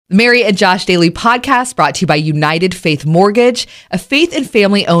The Mary and Josh Daily Podcast brought to you by United Faith Mortgage, a faith and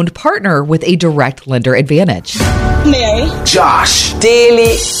family-owned partner with a direct lender advantage. Mary. Josh.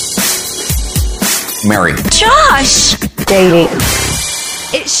 Daily. Mary. Josh. Daily.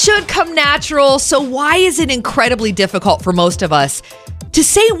 It should come natural, so why is it incredibly difficult for most of us to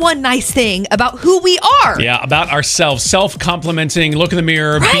say one nice thing about who we are? Yeah, about ourselves. Self-complimenting, look in the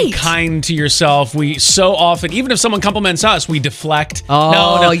mirror, Right. be kind to yourself. We so often, even if someone compliments us, we deflect.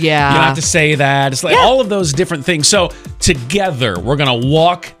 Oh, no, yeah. You don't have to say that. It's like all of those different things. So together, we're going to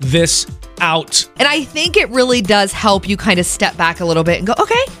walk this out. And I think it really does help you kind of step back a little bit and go,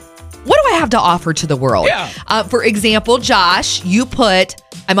 okay, what do I have to offer to the world? Yeah. For example, Josh, you put,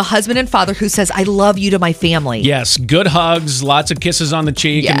 I'm a husband and father who says, I love you to my family. Yes, good hugs, lots of kisses on the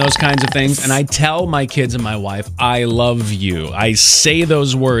cheek and those kinds of things. And I tell my kids and my wife, I love you. I say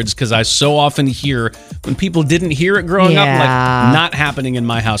those words because I so often hear when people didn't hear it growing up, like not happening in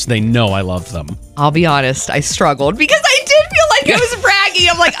my house, they know I love them. I'll be honest, I struggled because I did feel like I was bragging.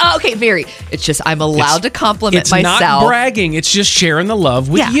 I'm like, oh, okay, Mary, it's just I'm allowed to compliment myself. It's not bragging, it's just sharing the love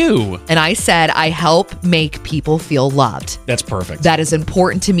with you. And I said, I help make people feel loved. That's perfect. That is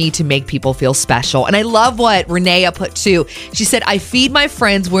important to me to make people feel special. And I love what Renea put too. She said, I feed my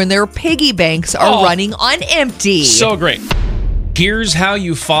friends when their piggy banks are running on empty. So great. Here's how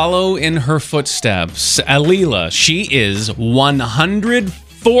you follow in her footsteps. Alila, she is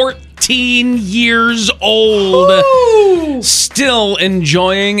 114 years old. Woo! Still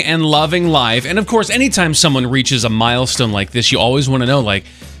enjoying and loving life. And of course, anytime someone reaches a milestone like this, you always want to know, like,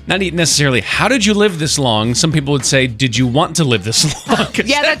 not necessarily, how did you live this long? Some people would say, did you want to live this long?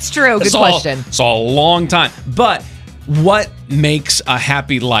 Yeah, that's true. Good question. It's a long time. But what makes a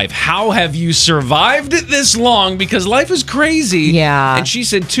happy life? How have you survived it this long? Because life is crazy. Yeah. And she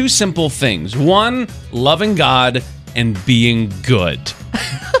said two simple things. One, loving God and being good.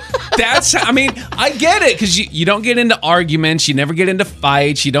 I get it, because you don't get into arguments, you never get into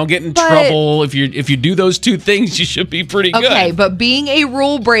fights, you don't get in trouble. If you do those two things, you should be pretty good. Okay, but being a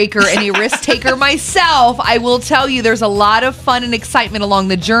rule breaker and a risk taker myself, I will tell you there's a lot of fun and excitement along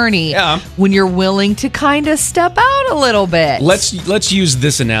the journey when you're willing to kind of step out a little bit. Let's use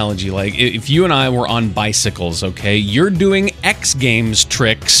this analogy. Like, if you and I were on bicycles, okay, you're doing X Games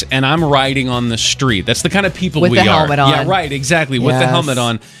tricks and I'm riding on the street. That's the kind of people with we are. With the helmet on. Yeah, right, exactly. With the helmet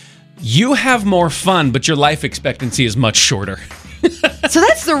on. You have more fun, but your life expectancy is much shorter. So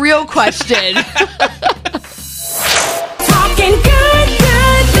that's the real question. Talking good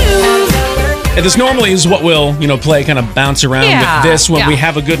news. And this normally is what we'll, play, kind of bounce around with this when we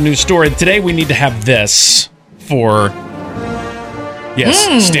have a good news story. Today we need to have this for...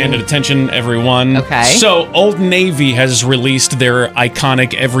 Yes, stand at attention, everyone. Okay. So, Old Navy has released their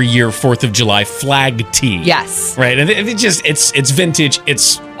iconic every year 4th of July flag tee. Yes. Right, and it's vintage,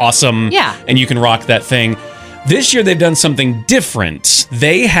 it's awesome. Yeah. And you can rock that thing. This year they've done something different.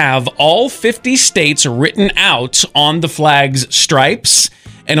 They have all 50 states written out on the flag's stripes,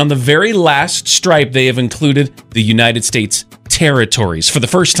 and on the very last stripe they have included the United States territories for the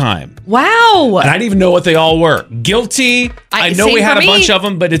first time. Wow. And I didn't even know what they all were. Guilty. I know we had a bunch of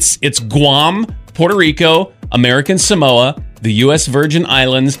them, but it's Guam, Puerto Rico, American Samoa, the U.S. Virgin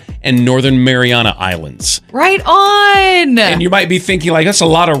Islands, and Northern Mariana Islands. Right on. And you might be thinking, like, that's a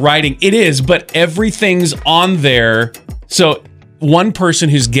lot of writing. It is, but everything's on there. So one person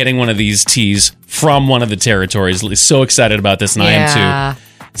who's getting one of these tees from one of the territories is so excited about this, and I am too.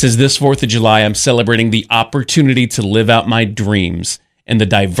 It says, this 4th of July, I'm celebrating the opportunity to live out my dreams and the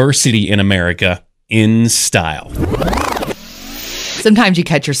diversity in America in style. Sometimes you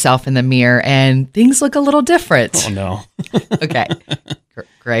catch yourself in the mirror and things look a little different. Oh, no. Okay.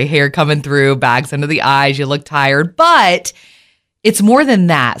 Gray hair coming through, bags under the eyes, you look tired, but it's more than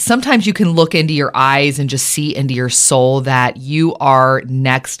that. Sometimes you can look into your eyes and just see into your soul that you are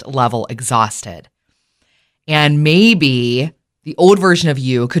next level exhausted. And maybe the old version of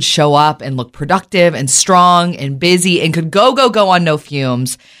you could show up and look productive and strong and busy and could go on no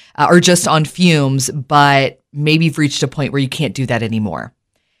fumes or just on fumes, but maybe you've reached a point where you can't do that anymore.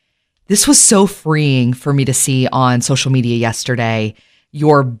 This was so freeing for me to see on social media yesterday.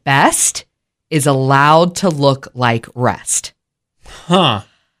 Your best is allowed to look like rest. Huh.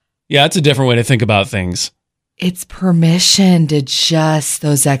 Yeah, that's a different way to think about things. It's permission to just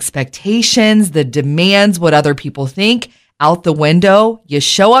those expectations, the demands, what other people think, out the window. You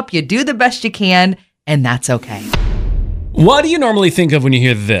show up, you do the best you can, and that's okay. What do you normally think of when you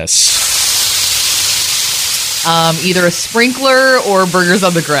hear this? Either a sprinkler or burgers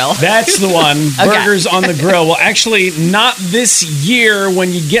on the grill. That's the one. Okay. Burgers on the grill. Well, actually, not this year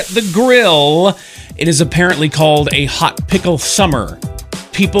when you get the grill. It is apparently called a hot pickle summer.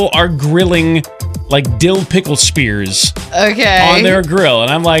 people are grilling like dill pickle spears Okay. on their grill.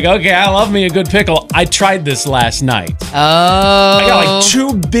 And I'm like, okay, I love me a good pickle. I tried this last night. Oh. I got like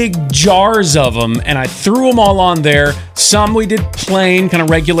 2 big jars of them, and I threw them all on there. Some we did plain, kind of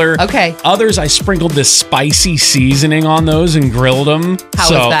regular. Okay. Others, I sprinkled this spicy seasoning on those and grilled them. How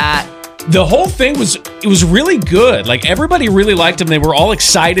was that? The whole thing was really good. Like, everybody really liked them. They were all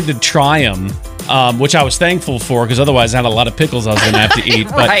excited to try them, which I was thankful for, because otherwise I had a lot of pickles I was going to have to eat.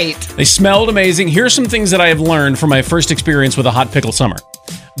 Right. But they smelled amazing. Here's some things that I have learned from my first experience with a hot pickle summer.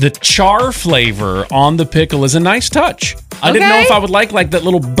 The char flavor on the pickle is a nice touch. I didn't know Okay. if I would like that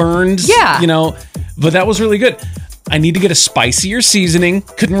little burned, but that was really good. I need to get a spicier seasoning.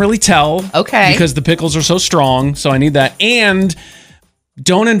 Couldn't really tell. Okay. Because the pickles are so strong, so I need that. And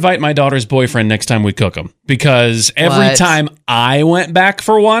don't invite my daughter's boyfriend next time we cook them, because every What? time I went back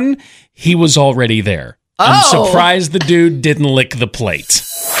for one, he was already there. I'm Oh. surprised the dude didn't lick the plate.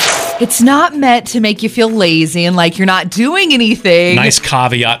 It's not meant to make you feel lazy and like you're not doing anything. Nice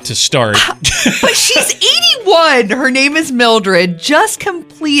caveat to start. But she's 81. Her name is Mildred. Just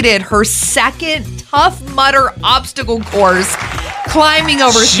completed her second Tough Mudder obstacle course, climbing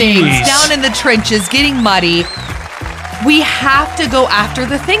over things, Jeez. down in the trenches, getting muddy. We have to go after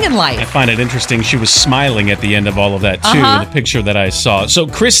the thing in I life. find it interesting. She was smiling at the end of all of that, too, Uh-huh. the picture that I saw. So,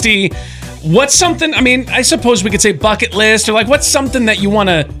 Christy, what's something, I mean, I suppose we could say bucket list, or like, what's something that you want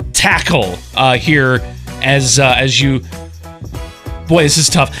to tackle here as you... Boy, this is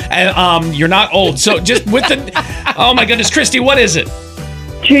tough. You're not old, so just with the... Oh, my goodness, Christy, what is it?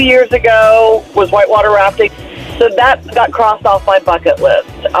 2 years ago was whitewater rafting, so that got crossed off my bucket list.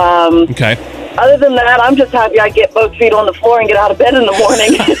 Okay. Other than that, I'm just happy I get both feet on the floor and get out of bed in the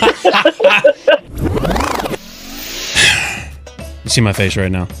morning. You see my face right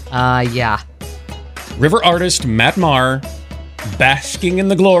now. Yeah. River artist Matt Maher, basking in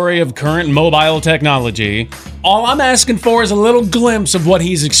the glory of current mobile technology. All I'm asking for is a little glimpse of what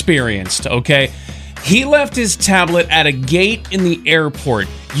he's experienced, okay? He left his tablet at a gate in the airport,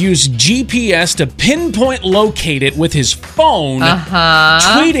 used GPS to pinpoint locate it with his phone,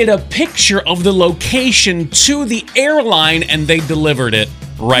 tweeted a picture of the location to the airline, and they delivered it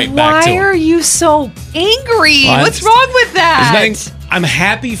right back to him. Why are you so angry? Well, What's wrong with that? There's nothing, I'm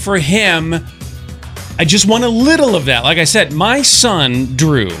happy for him. I just want a little of that. Like I said, my son,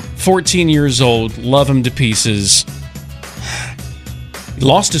 Drew, 14 years old, love him to pieces. He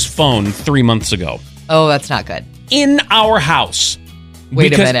lost his phone 3 months ago. Oh, that's not good. In our house. Wait a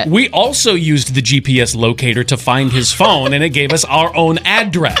Because minute. we also used the GPS locator to find his phone, and it gave us our own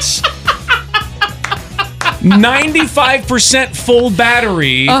address. 95% full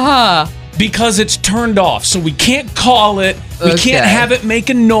battery. Because it's turned off, so we can't call it. We Okay. can't have it make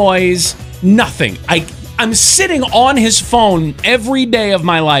a noise. Nothing. I'm sitting on his phone every day of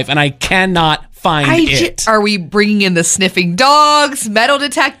my life, and I cannot find it. Are we bringing in the sniffing dogs, metal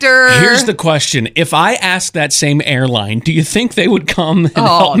detector? Here's the question. If I asked that same airline, do you think they would come and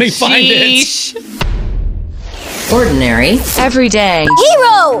help me find it? sheesh. Ordinary. Everyday.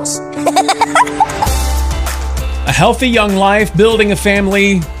 Heroes! A healthy young life, building a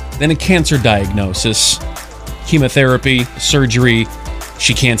family, then a cancer diagnosis, chemotherapy, surgery.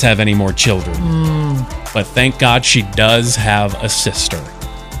 She can't have any more children. But thank God she does have a sister.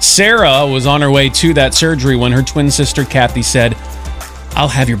 Sarah was on her way to that surgery when her twin sister Kathy said, "I'll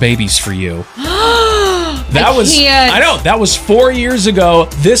have your babies for you." can't. I know, that was 4 years ago.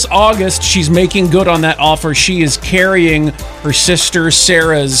 This August, she's making good on that offer. She is carrying her sister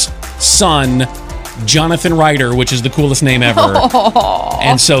Sarah's son, Jonathan Ryder, which is the coolest name ever.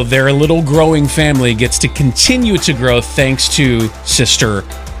 And so their little growing family gets to continue to grow thanks to sister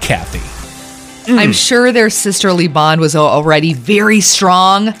Kathy. I'm sure their sisterly bond was already very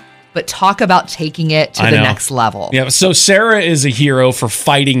strong, but talk about taking it to I the know. next level. Yeah, so Sarah is a hero for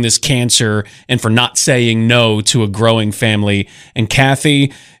fighting this cancer and for not saying no to a growing family. And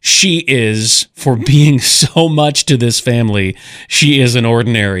Kathy, she is for being so much to this family. She is an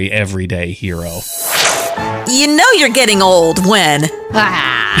ordinary, everyday hero. You know you're getting old when...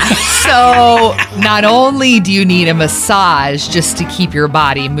 So not only do you need a massage just to keep your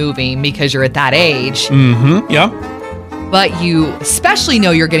body moving because you're at that age, Yeah. but you especially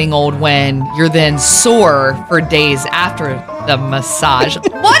know you're getting old when you're then sore for days after the massage.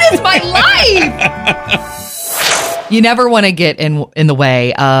 What is my life? You never want to get in the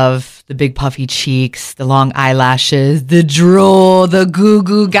way of the big puffy cheeks, the long eyelashes, the drool, the goo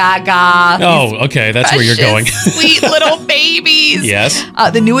goo gaga. Oh, okay. That's where you're going. Sweet little babies. Yes.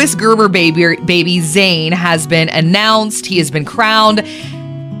 The newest Gerber baby, Zane, has been announced. He has been crowned.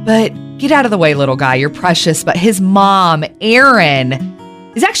 But get out of the way, little guy. You're precious. But his mom, Erin,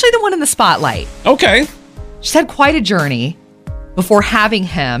 is actually the one in the spotlight. Okay. She's had quite a journey. Before having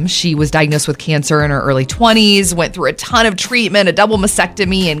him, she was diagnosed with cancer in her early 20s, went through a ton of treatment, a double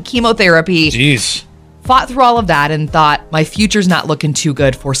mastectomy, and chemotherapy. Jeez. Fought through all of that and thought, my future's not looking too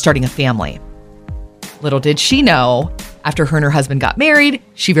good for starting a family. Little did she know, after her and her husband got married,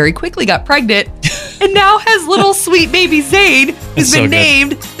 she very quickly got pregnant and now has little sweet baby Zane, who's so been good.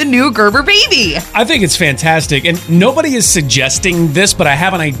 named the new Gerber baby. I think it's fantastic. And nobody is suggesting this, but I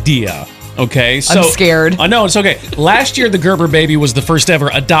have an idea. Okay, so I'm scared. No, it's okay. Last year, the Gerber baby was the first ever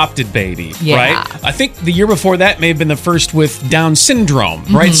adopted baby, Yeah. right? I think the year before that may have been the first with Down syndrome,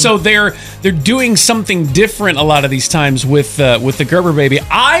 right? So they're doing something different a lot of these times with the Gerber baby.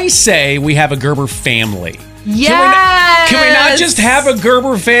 I say we have a Gerber family. Yes. Can we not just have a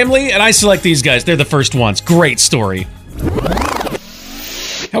Gerber family? And I select these guys. They're the first ones. Great story.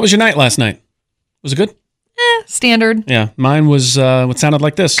 How was your night last night? Was it good? Standard. Yeah, mine was what sounded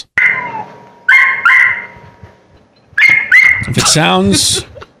like this. If it sounds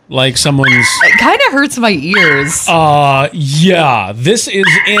like someone's... It kind of hurts my ears. yeah, this is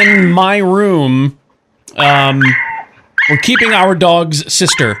in my room. We're keeping our dog's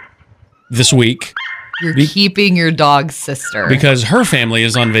sister this week You're keeping your dog's sister. because her family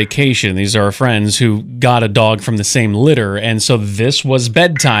is on vacation. These are our friends who got a dog from the same litter, and so this was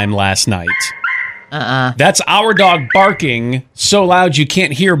bedtime last night. That's our dog barking so loud you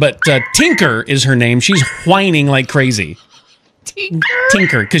can't hear, but Tinker is her name. She's whining like crazy.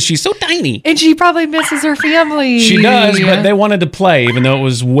 Tinker, because she's so tiny. And she probably misses her family. She does, but they wanted to play, even though it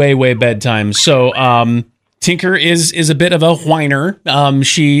was way, way bedtime. So, Tinker is a bit of a whiner.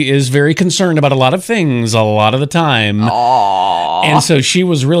 She is very concerned about a lot of things a lot of the time. Aww. And so she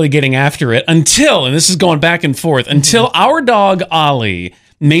was really getting after it until, and this is going back and forth, until our dog Ollie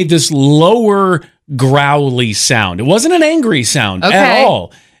made this lower growly sound. It wasn't an angry sound at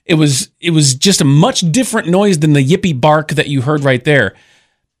all. It was just a much different noise than the yippee bark that you heard right there.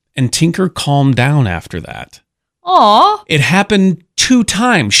 And Tinker calmed down after that. Aw. It happened 2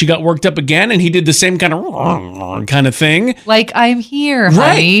 times. She got worked up again, and he did the same kind of thing. Like, I'm here,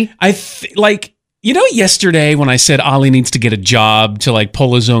 honey. Right. Yesterday when I said Ollie needs to get a job to like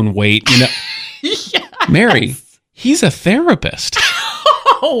pull his own weight, Yes. Mary, he's a therapist.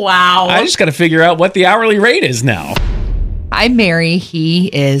 Oh, wow. I just got to figure out what the hourly rate is now. I'm Mary. He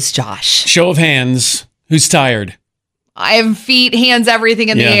is Josh. Show of hands. Who's tired? I have feet, hands, everything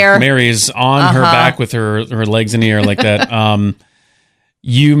in the air. Mary is on her back with her legs in the air like that.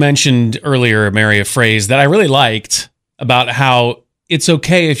 You mentioned earlier, Mary, a phrase that I really liked about how it's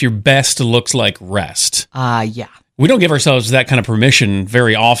okay if your best looks like rest. Yeah. We don't give ourselves that kind of permission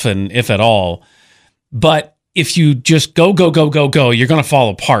very often, if at all. But if you just go, you're going to fall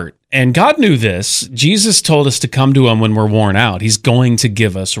apart. And God knew this. Jesus told us to come to him when we're worn out. He's going to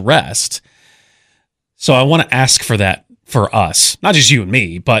give us rest. So I want to ask for that for us, not just you and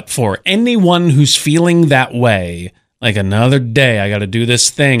me, but for anyone who's feeling that way, like another day, I got to do this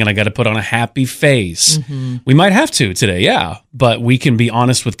thing and I got to put on a happy face. Mm-hmm. We might have to today, yeah, but we can be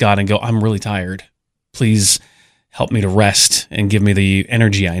honest with God and go, I'm really tired. Please help me to rest and give me the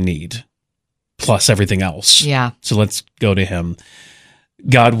energy I need, plus everything else. Yeah. So let's go to him.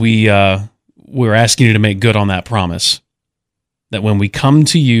 God, we're asking you to make good on that promise, that when we come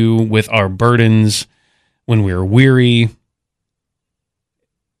to you with our burdens, when we're weary,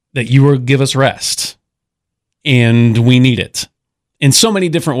 that you will give us rest. And we need it in so many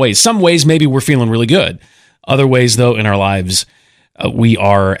different ways. Some ways, maybe we're feeling really good. Other ways, though, in our lives, we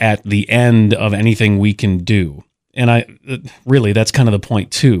are at the end of anything we can do. And really, that's kind of the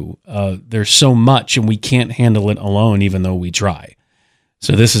point, too. There's so much, and we can't handle it alone, even though we try.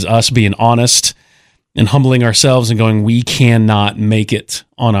 So this is us being honest and humbling ourselves and going, we cannot make it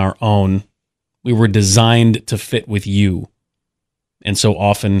on our own. We were designed to fit with you. And so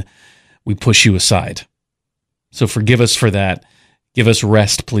often we push you aside. So forgive us for that. Give us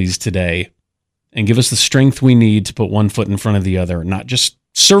rest, please, today. And give us the strength we need to put one foot in front of the other, not just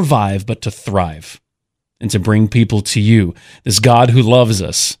survive, but to thrive and to bring people to you. This God who loves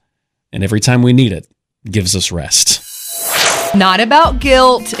us, and every time we need it, gives us rest. Not about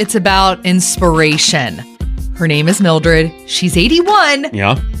guilt. It's about inspiration. Her name is Mildred. She's 81.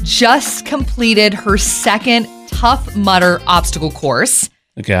 Yeah. Just completed her second Tough Mudder obstacle course.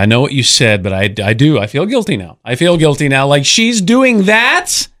 Okay, I know what you said, but I do. I feel guilty now. Like she's doing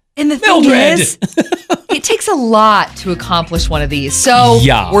that. And the Mildred. thing is, it takes a lot to accomplish one of these. So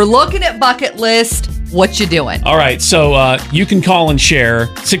we're looking at bucket list. What you doing? All right, so you can call and share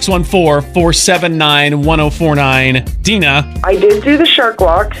 614-479-1049. Dina. I did do the shark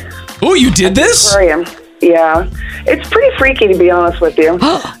walk. Oh, you did this? Aquarium. Yeah. It's pretty freaky, to be honest with you.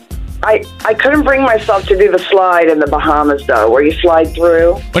 I couldn't bring myself to do the slide in the Bahamas, though, where you slide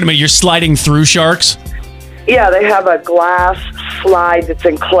through. Wait a minute, you're sliding through sharks? Yeah, they have a glass slide that's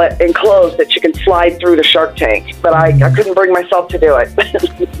enclosed that you can slide through the shark tank. But I couldn't bring myself to do it.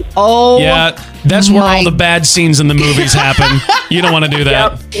 Oh, Yeah, that's where all the bad scenes in the movies happen. You don't want to do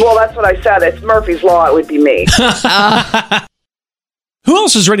that. Yep. Well, that's what I said. It's Murphy's Law. It would be me. Who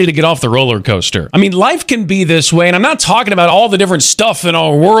else is ready to get off the roller coaster? I mean, life can be this way, and I'm not talking about all the different stuff in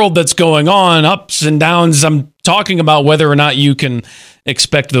our world that's going on, ups and downs. I'm talking about whether or not you can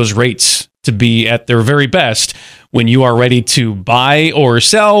expect those rates to be at their very best when you are ready to buy or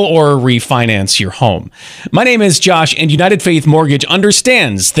sell or refinance your home. My name is Josh, and United Faith Mortgage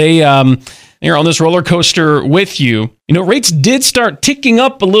understands. They're on this roller coaster with you. You know, rates did start ticking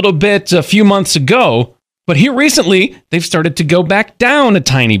up a little bit a few months ago, but here recently, they've started to go back down a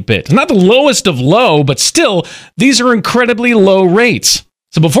tiny bit. Not the lowest of low, but still, these are incredibly low rates.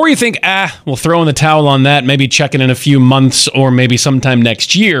 So before you think, we'll throw in the towel on that, maybe check it in a few months or maybe sometime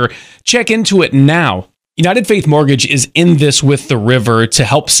next year, check into it now. United Faith Mortgage is in this with the river to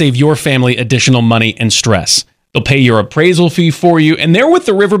help save your family additional money and stress. They'll pay your appraisal fee for you, and they're with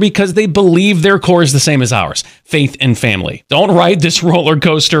the river because they believe their core is the same as ours, faith and family. Don't ride this roller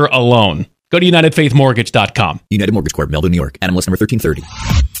coaster alone. Go to UnitedFaithMortgage.com. United Mortgage Corp, Melville, New York. NMLS number 1330.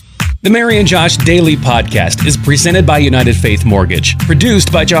 The Mary and Josh Daily Podcast is presented by United Faith Mortgage.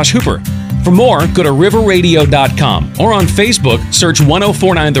 Produced by Josh Hooper. For more, go to riverradio.com or on Facebook, search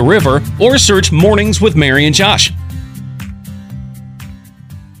 1049 The River or search Mornings with Mary and Josh.